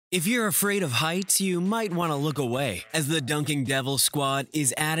If you're afraid of heights, you might want to look away, as the Dunking Devil squad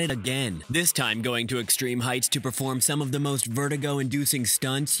is at it again, this time going to extreme heights to perform some of the most vertigo-inducing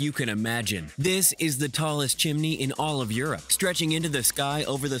stunts you can imagine. This is the tallest chimney in all of Europe, stretching into the sky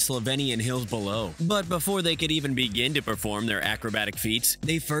over the Slovenian hills below. But before they could even begin to perform their acrobatic feats,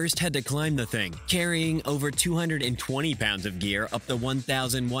 they first had to climb the thing, carrying over 220 pounds of gear up the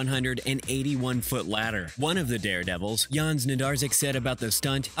 1,181-foot ladder. One of the Daredevils, Jans Nadarzik, said about the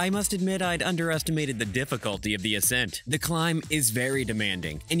stunt, "I must admit I'd underestimated the difficulty of the ascent. The climb is very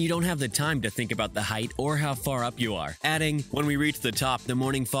demanding, and you don't have the time to think about the height or how far up you are." Adding, "When we reached the top, the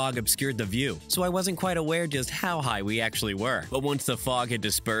morning fog obscured the view, so I wasn't quite aware just how high we actually were. But once the fog had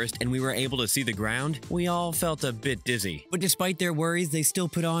dispersed and we were able to see the ground, we all felt a bit dizzy." But despite their worries, they still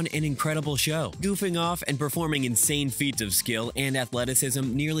put on an incredible show, goofing off and performing insane feats of skill and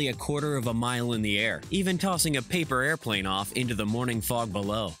athleticism nearly a quarter of a mile in the air, even tossing a paper airplane off into the morning fog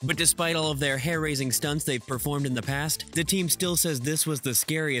below. But despite all of their hair-raising stunts they've performed in the past, the team still says this was the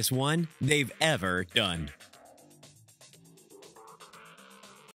scariest one they've ever done.